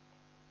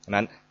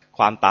นั้นค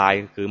วามตาย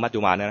คือมัจจุ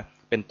มารเนี่ย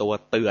เป็นตัว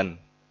เตือน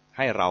ใ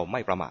ห้เราไม่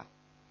ประมาท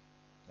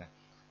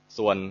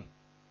ส่วน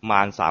ม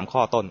าร3ข้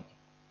อต้น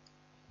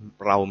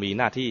เรามี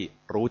หน้าที่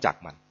รู้จัก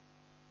มัน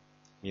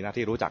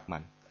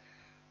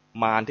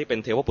มารที่เป็น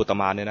เทวปุตต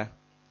มารเนี่ยนะ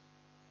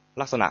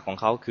ลักษณะของ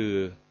เขาคือ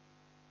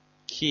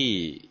ขี้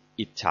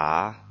อิจฉา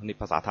นี่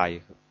ภาษาไทย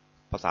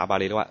ภาษาบา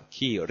ลีเรียกว่า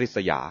ขี้ริษ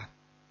ยา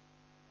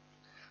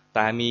แ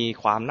ต่มี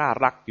ความน่า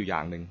รักอยู่อย่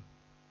างหนึ่ง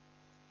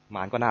ม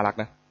ารก็น่ารัก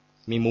นะ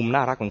มีมุมน่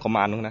ารักของม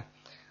ารนะ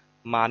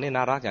มารเนี่ย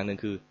น่ารักอย่างหนึ่ง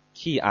คือ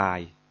ขี้อา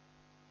ย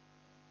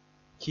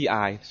เ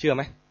ชื่อไ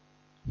หม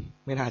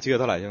ไม่น่าเชื่อ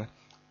เท่าไหร่ใช่ไหม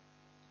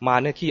มาร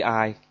เนี่ยขี้อ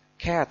าย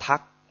แค่ทั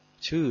ก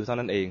ชื่อเท่า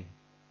นั้นเอง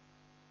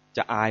จ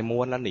ะอายม้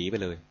วนแล้วหนีไป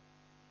เลย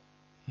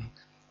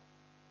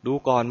ดู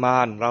ก่อนมา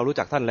รเรารู้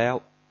จักท่านแล้ว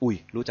อุ้ย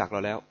รู้จักเรา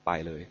แล้วไป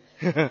เลย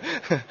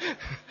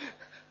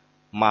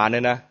มารเ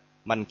นี่ยนะ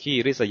มันขี้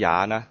ริษยา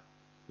นะ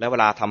แล้วเว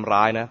ลาทำ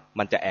ร้ายนะ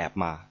มันจะแอบ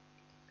มา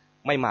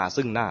ไม่มา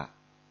ซึ่งหน้า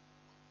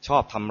ชอ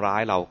บทำร้า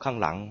ยเราข้าง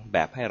หลังแบ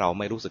บให้เรา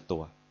ไม่รู้สึกตั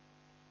ว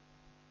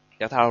แ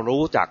ต่ถ้าเรา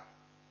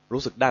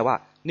รู้สึกได้ว่า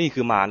นี่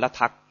คือมารแล้ว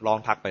ลอง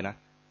ทักไปนะ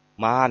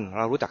มารเ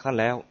รารู้จักท่าน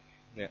แล้ว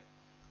เนี่ย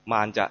ม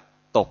ารจะ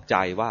ตกใจ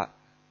ว่า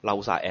เรา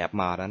อุตส่าห์แอบ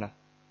มาแล้วนะ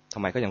ทำ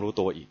ไมก็ยังรู้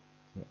ตัวอีก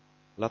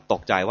แล้วต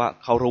กใจว่า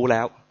เขารู้แ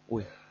ล้วอุ้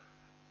ย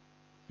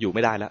อยู่ไ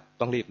ม่ได้แล้ว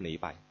ต้องรีบหนี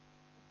ไป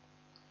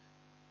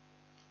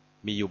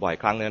มีอยู่บ่อย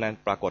ครั้งเลยนะ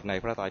ปรากฏใน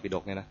พระไตรปิฎ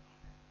กเนี่ยนะ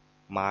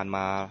มารม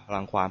ารั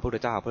งควานพระพุทธ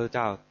เ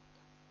จ้า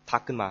ทั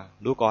กขึ้นมา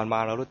ดูก่อนมา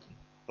เรา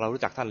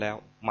รู้จักท่านแล้ว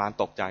มาร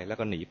ตกใจแล้ว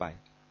ก็หนีไป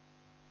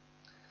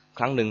ค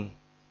รั้งหนึ่ง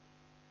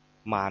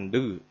มาร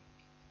ดื้อ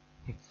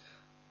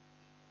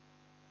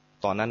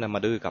ตอนนั้นนะมา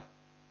ดื้อกับ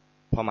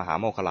พระมหา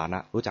โมคคัลลาน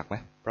ะรู้จักไหม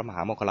พระมห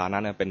าโมคคัลลานะ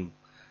เนี่ยเ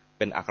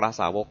ป็นอัคร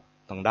สาวก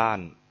ทางด้าน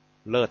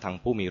เลิศทาง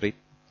ผู้มีฤท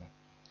ธิ์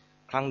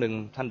ครั้งหนึ่ง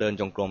ท่านเดิน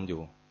จงกรมอยู่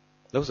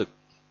รู้สึก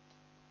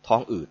ท้อ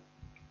งอื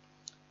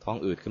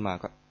ดขึ้นมา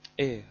ก็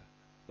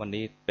วัน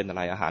นี้เป็นอะไ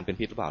รอาหารเป็น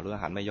พิษหรือเปล่าหรืออ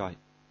าหารไม่ย่อย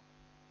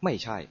ไม่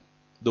ใช่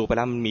ดูไปแ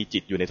ล้วมันมีจิ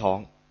ตอยู่ในท้อง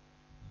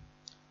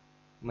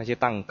ไม่ใช่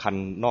ตั้งครร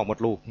ภ์นอกมด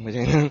ลูกไม่ใ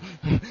ช่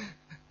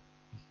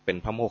เป็น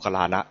พระโมคคัลล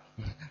านะ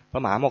พร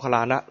ะมหาโมคคัลล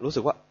านะรู้สึ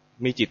กว่า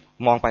มีจิต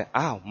มองไป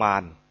อ้าวมา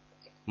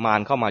ร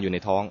เข้ามาอยู่ใน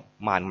ท้อง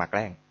มารมาแก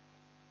ล้ง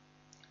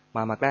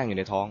อยู่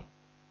ในท้อง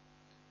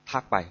ทั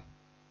กไป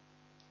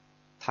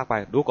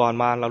ดูก่อน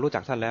มารเรารู้จั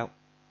กท่านแล้ว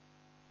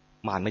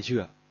มารไม่เชื่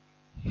อ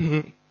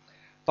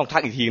ต้องทั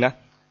กอีกทีนะ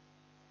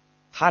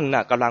ท่านน่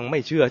ะกำลังไม่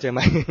เชื่อใช่ไหม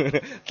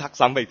ทัก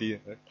ซ้ำไปอีกที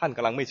ท่านก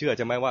ำลังไม่เชื่อใ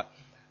ช่ไหมว่า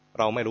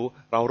เราไม่รู้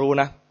เรารู้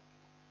นะ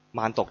ม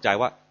ารตกใจ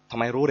ว่าทำ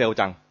ไมรู้เร็ว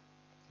จัง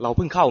เราเ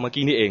พิ่งเข้าเมื่อ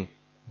กี้นี่เอง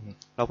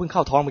เราเพิ่งเข้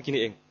าท้องเมื่อกี้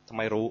นี่เองทำไ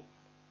มรู้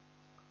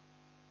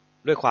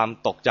ด้วยความ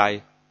ตกใจ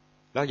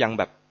แล้วยัง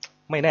แบบ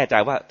ไม่แน่ใจ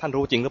ว่าท่าน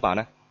รู้จริงหรือเปล่า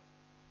นะ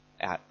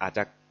อาจจ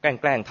ะแก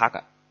ล้งทัก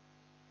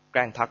แก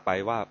ล้งทักไป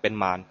ว่าเป็น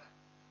มา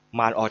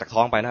รออกจากท้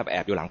องไปนะแอ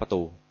บอยู่หลังประ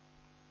ตู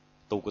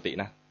กุฏิ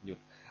นะอ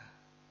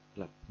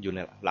ยู่ใน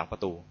หลังปร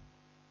ะตู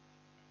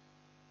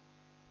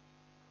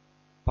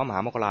พระมหา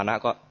โมคคัลลานะ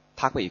ก็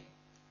ทักไปอีก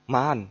ม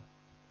าร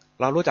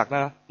เรารู้จักนะ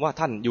ว่า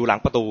ท่านอยู่หลัง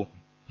ประตู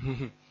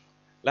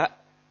และ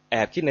แอ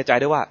บคิดในใจ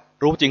ด้วยว่า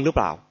รู้จริงหรือเป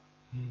ล่า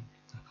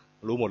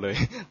รู้หมดเลย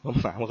พระม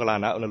หาโมคคัลลา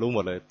นะรู้หม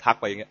ดเลยทัก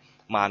ไปอย่างเงี้ย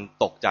มาร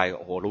ตกใจ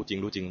โอ้โหรู้จริ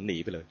งหนี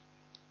ไปเลย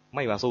ไ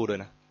ม่มาสู้ด้วย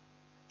นะ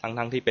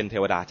ทั้งที่เป็นเท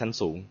วดาชั้น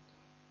สูง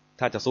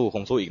ถ้าจะสู้ค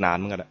งสู้อีกนานเ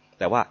หมือนกัน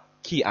แต่ว่า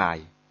ขี้อาย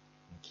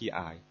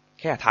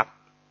แค่ทัก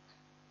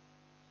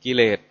กิเ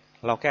ลส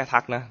เราแค่ทั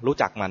กนะรู้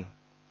จักมัน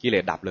กิเล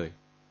สดับเลย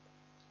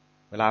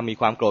เวลามี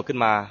ความโกรธขึ้น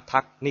มาทั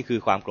กนี่คือ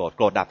ความโกร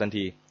ธดับทัน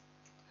ที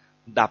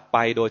ดับไป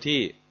โดยที่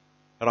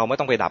เราไม่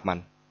ต้องไปดับมัน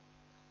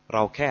เร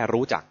าแค่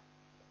รู้จัก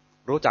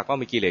ว่า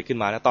มีกิเลสขึ้น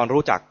มาแล้วตอน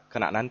รู้จักข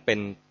ณะนั้นเป็น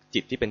จิ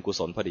ตที่เป็นกุ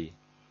ศลพอดี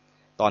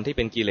ตอนที่เ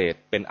ป็นกิเลส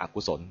เป็นอ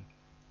กุศล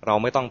เรา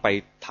ไม่ต้องไป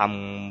ท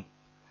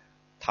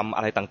ำอ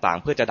ะไรต่าง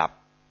ๆเพื่อจะดับ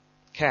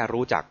แค่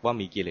รู้จักว่า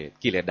มีกิ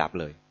เลสดับ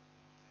เลย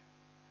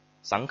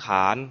สังข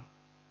าร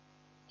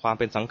ความ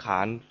เป็นสังขา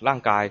รร่าง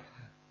กาย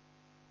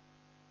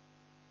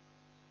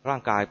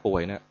ป่ว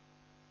ยเนี่ย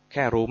แ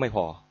ค่รู้ไม่พ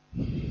อ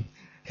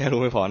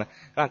นะ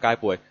ร่างกาย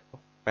ป่วย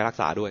ไปรัก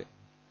ษาด้วย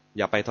อ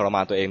ย่าไปทรม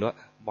านตัวเองด้วย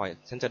บ่อย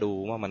ฉันจะดู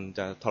ว่ามันจ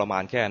ะทรมา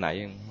นแค่ไหน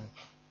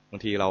บา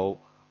งทีเรา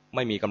ไ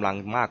ม่มีกำลัง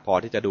มากพอ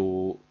ที่จะดู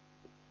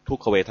ทุก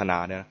ขเวทนา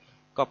เนี่ย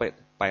ก็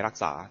ไปรัก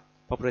ษา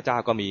พระพุทธเจ้า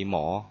ก็มีห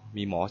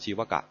มอชีว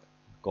กะ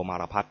โกมา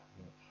รพัฒน์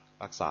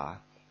รักษา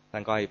ท่า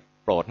นก็ให้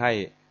โปรดให้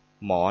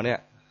หมอเนี่ย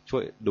ช่ว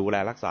ยดูแล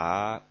รักษา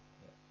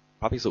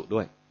พระภิกษุด้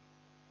วย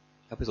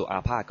พระภิกษุอา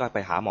พาธก็ไป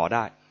หาหมอไ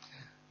ด้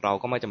เรา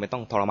ก็ไม่จำเป็นต้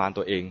องทรมาน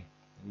ตัวเอง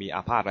มีอ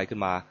าพาธอะไรขึ้น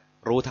มา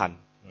รู้ทัน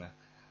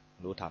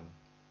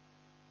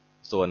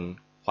ส่วน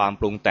ความ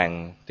ปรุงแต่ง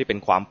ที่เป็น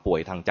ความป่วย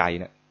ทางใจ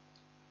เนี่ย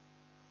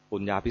ปุ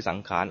ญญาภิสัง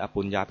ขารอ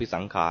ปุญญาภิ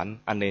สังขาร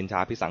อเนญชา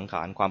ภิสังข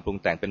ารความปรุง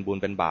แต่งเป็นบุญ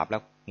เป็นบาปแล้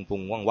วปรุ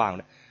งว่างๆเ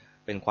นี่ย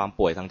เป็นความ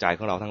ป่วยทางใจข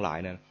องเราทั้งหลาย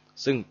เนี่ย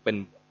ซึ่งเ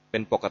ป็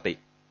นปกติ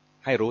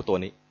ให้รู้ตัว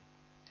นี้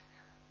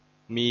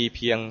มีเ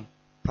พียง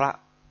พระ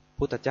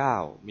พุทธเจ้า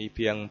มีเ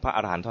พียงพระอ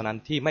รหันต์เท่านั้น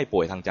ที่ไม่ป่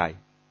วยทางใจ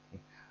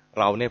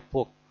เราเนี่ยพ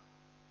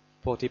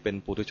วกที่เป็น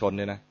ปุถุชนเ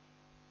นี่ยนะ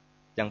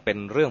ยังเป็น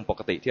เรื่องป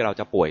กติที่เรา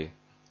จะป่วย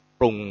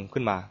ปรุง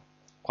ขึ้นมา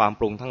ความ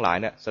ปรุงทั้งหลาย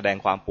เนี่ยแสดง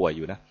ความป่วยอ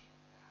ยู่นะ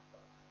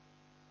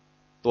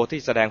ตัวที่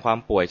แสดงความ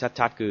ป่วย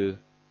ชัดๆคือ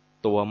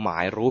ตัวหมา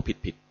ยรู้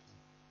ผิด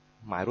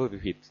หมาย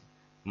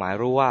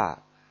รู้ว่า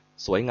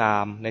สวยงา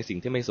มในสิ่ง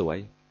ที่ไม่สวย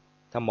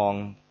ถ้ามอง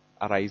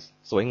อะไร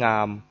สวยงา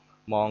ม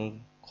มอง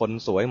คน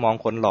สวยมอง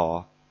คนหล่อ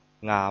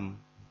งาม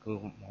คือ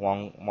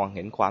มองเ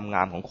ห็นความง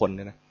ามของคนเ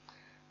นี่ยนะ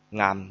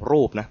งาม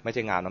รูปนะไม่ใ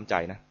ช่งามน้ำใจ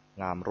นะ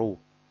งามรูป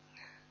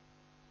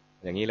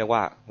อย่างนี้เรียกว่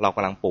าเราก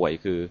ำลังป่วย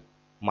คือ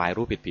หมาย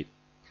รู้ผิด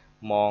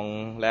มอง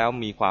แล้ว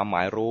มีความหม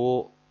ายรู้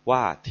ว่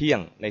าเที่ยง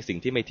ในสิ่ง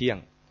ที่ไม่เที่ยง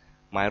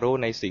หมายรู้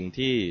ในสิ่ง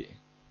ที่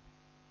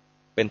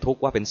เป็นทุก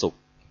ข์ว่าเป็นสุข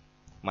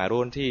หมาย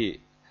รู้ที่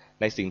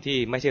ในสิ่งที่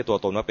ไม่ใช่ตัว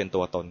ตนว่าเป็น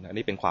ตัวตนอัน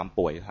นี้เป็นความ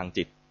ป่วยทาง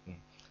จิต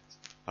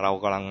เรา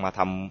กำลังมา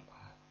ท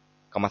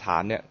ำกรรมฐา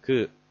นเนี่ยคือ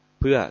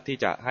เพื่อที่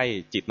จะให้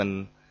จิตมัน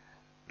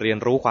เรียน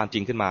รู้ความจริ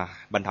งขึ้นมา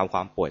บรรเทาคว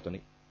ามป่วยตัว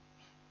นี้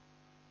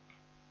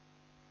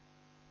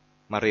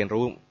มาเรียน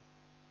รู้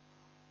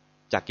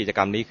จากกิจก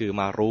รรมนี้คือ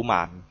มารู้ม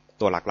าร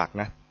ตัวหลัก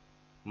ๆนะ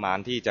มาร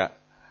ที่จะ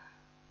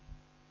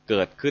เ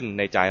กิดขึ้นใ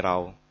นใจเรา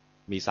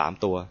มี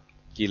3ตัว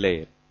กิเล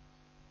ส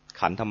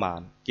ขันธมา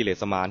รกิเล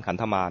สมารขัน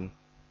ธมาร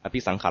อภิ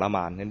สังขารม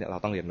ารนี่เรา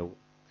ต้องเรียนรู้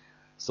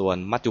ส่วน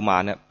มัจจุมา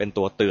รเนี่ยเป็น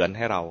ตัวเตือนใ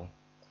ห้เรา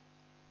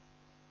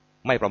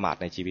ไม่ประมาท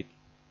ในชีวิต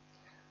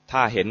ถ้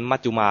าเห็นมัจ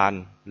จุมาร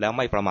แล้วไ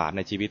ม่ประมาทใ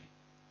นชีวิต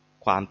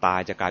ความตาย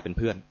จะกลายเป็นเ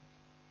พื่อน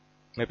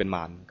ไม่เป็นม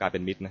ารกลายเป็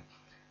นมิตรนะ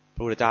พร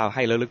ะพุทธเจ้าใ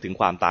ห้ระลึกถึง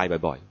ความตาย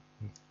บ่อย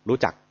ๆรู้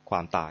จักคว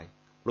ามตา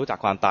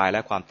ยและ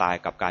ความตาย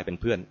กลับกลายเป็น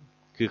เพื่อน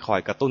คือคอย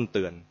กระตุ้นเ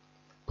ตือน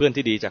เพื่อน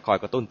ที่ดีจะคอย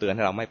กระตุ้นเตือนใ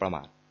ห้เราไม่ประม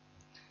าท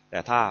แต่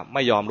ถ้าไ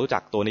ม่ยอมรู้จั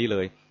กตัวนี้เล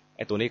ยไ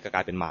อ้ตัวนี้ก็กล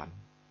ายเป็นมาร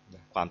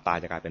ความตาย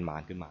จะกลายเป็นมา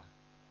รขึ้นมา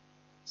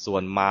ส่ว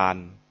นมาร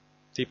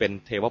ที่เป็น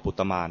เทวปุต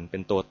ตมารเป็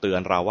นตัวเตือ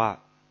นเราว่า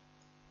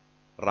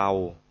เรา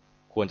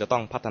ควรจะต้อ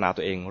งพัฒนา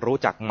ตัวเองรู้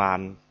จักมาร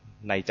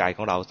ในใจข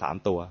องเรา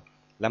3ตัว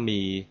และมี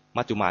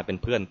มัจจุมารเป็น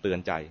เพื่อนเตือน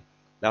ใจ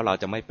แล้วเรา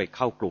จะไม่ไปเ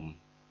ข้ากลุ่ม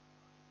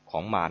ขอ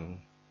งมาร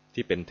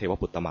ที่เป็นเทว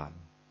ปุตตมาร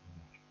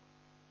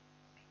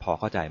พอ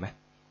เข้าใจไหม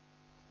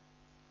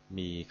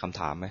มีคำ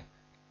ถามไหม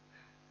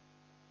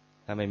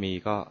ถ้าไม่มี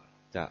ก็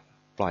จะ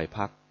ปล่อย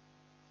พัก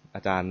อ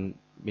าจารย์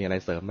มีอะไร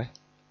เสริมไหม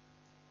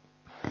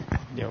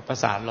เดี๋ยวประ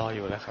สานรออ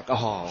ยู่แล้วครับอ๋อ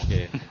โอเค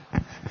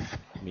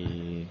มี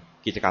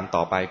กิจกรรมต่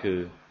อไปคือ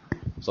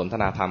สนท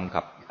นาธรรม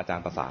กับอาจาร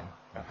ย์ประสาน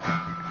ครับ